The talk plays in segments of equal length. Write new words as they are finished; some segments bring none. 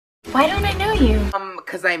Why don't I know you?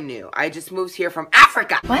 Cause I'm new. I just moved here from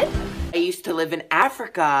Africa. What? I used to live in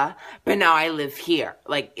Africa, but now I live here.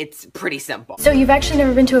 Like, it's pretty simple. So you've actually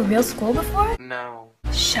never been to a real school before? No.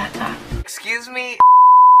 Shut up. Excuse me?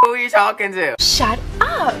 Who are you talking to? Shut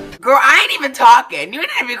up. Girl, I ain't even talking. You need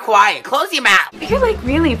to be quiet. Close your mouth. You're like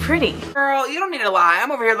really pretty. Girl, you don't need to lie.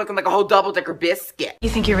 I'm over here looking like a whole double-decker biscuit. You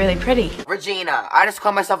think you're really pretty? Regina, I just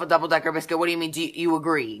call myself a double-decker biscuit. What do you mean? Do you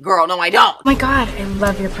agree? Girl, no, I don't. Oh my god, I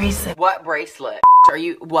love your bracelet. What bracelet? Are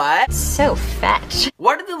you, what? So fetch.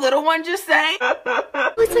 What did the little one just say?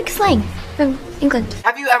 Oh, it's like slang from England.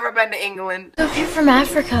 Have you ever been to England? So if you're from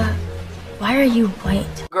Africa, why are you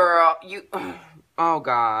white? Girl, you, oh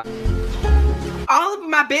God. All of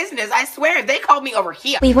my business, I swear, they called me over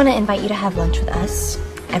here. We want to invite you to have lunch with us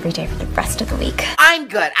every day for the rest of the week. I'm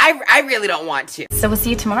good. I really don't want to. So we'll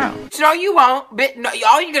see you tomorrow. No, you won't. But no,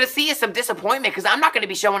 all you're gonna see is some disappointment because I'm not gonna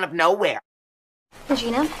be showing up nowhere.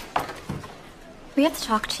 Regina, we have to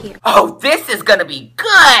talk to you. Oh, this is gonna be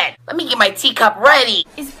good. Let me get my teacup ready.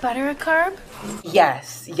 Is butter a carb?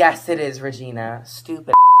 Yes, it is, Regina.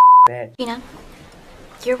 Stupid bitch. Regina,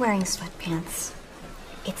 you're wearing sweatpants.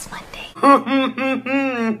 It's Monday.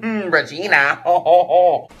 Regina.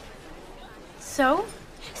 So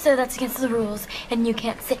that's against the rules, and you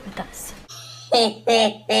can't sit with us.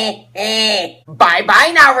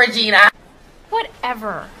 Bye-bye now, Regina.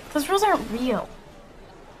 Whatever. Those rules aren't real.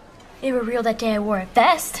 They were real that day I wore a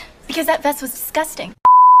vest, because that vest was disgusting.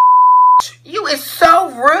 You is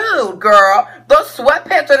so rude, girl. Those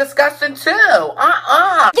sweatpants are disgusting too.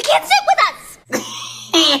 You can't sit with us!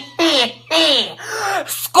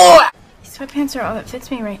 Score! These sweatpants are all that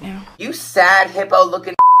fits me right now. You sad hippo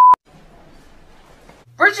looking.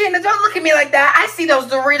 Regina, don't look at me like that. I see those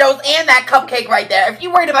Doritos and that cupcake right there. If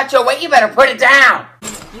you're worried about your weight, you better put it down.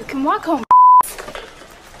 You can walk home.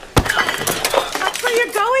 That's where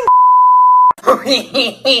you're going.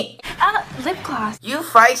 Lip gloss. You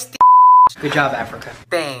feisty. Good job, Africa.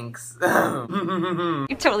 Thanks.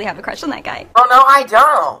 You totally have a crush on that guy. Oh, no, I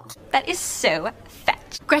don't. That is so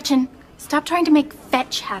fetch. Gretchen, stop trying to make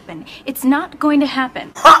fetch happen. It's not going to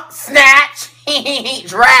happen. Huh, snatch.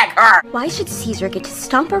 Drag her. Why should Caesar get to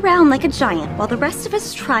stomp around like a giant while the rest of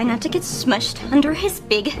us try not to get smushed under his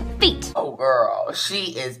big feet? Oh, girl,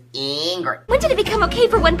 she is angry. When did it become okay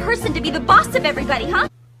for one person to be the boss of everybody, huh?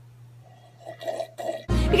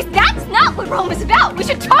 Because that's not what Rome is about. We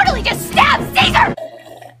should totally just stab Caesar!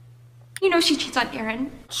 You know she cheats on Aaron.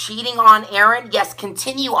 Cheating on Aaron? Yes,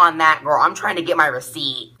 continue on that, girl. I'm trying to get my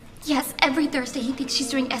receipt. Yes, every Thursday he thinks she's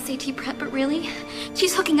doing SAT prep, but really,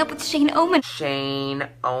 she's hooking up with Shane Oman. Shane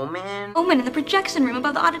Oman? Oman in the projection room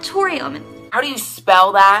above the auditorium. And How do you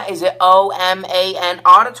spell that? Is it O-M-A-N?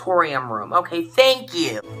 Auditorium room. Okay, thank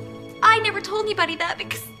you. I never told anybody that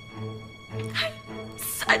because I'm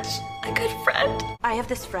such a good friend. I have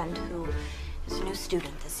this friend who is a new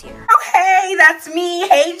student this year. Oh, hey, that's me.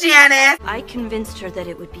 Hey, Janice. I convinced her that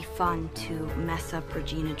it would be fun to mess up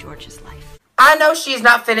Regina George's life. I know she's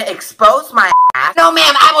not finna expose my ass. No,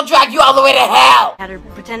 ma'am, I will drag you all the way to hell. I had her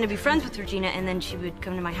pretend to be friends with Regina, and then she would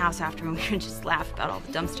come to my house after, and we would just laugh about all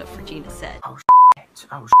the dumb stuff Regina said. Oh, shit.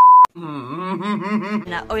 Oh,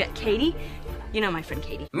 And, oh yeah, Katie? You know my friend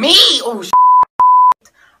Katie. Me? Oh, shit.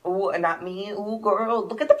 Ooh, not me. Ooh, girl,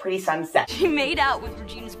 look at the pretty sunset. She made out with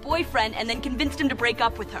Regina's boyfriend and then convinced him to break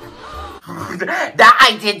up with her. That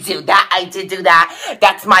I did do that.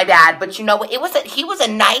 That's my bad. But you know what? He was a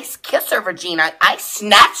nice kisser, Regina. I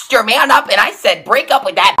snatched your man up and I said, break up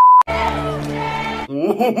with that.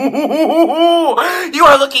 You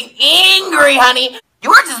are looking angry, honey.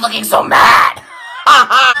 You are just looking so mad.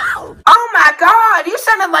 Oh my God, you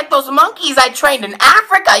sounded like those monkeys I trained in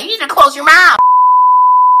Africa. You need to close your mouth.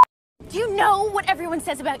 Do you know what everyone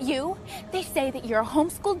says about you? They say that you're a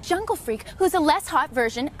homeschooled jungle freak who's a less hot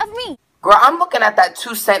version of me. Girl, I'm looking at that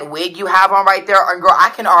 2-cent wig you have on right there, and girl, I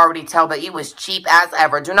can already tell that you was cheap as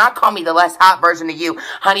ever. Do not call me the less hot version of you.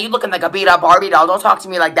 Honey, you looking like a beat-up Barbie doll. Don't talk to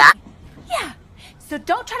me like that. Yeah, so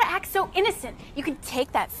don't try to act so innocent. You can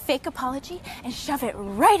take that fake apology and shove it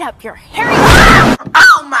right up your hairy...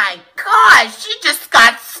 Oh my gosh, she just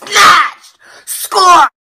got snatched! Score!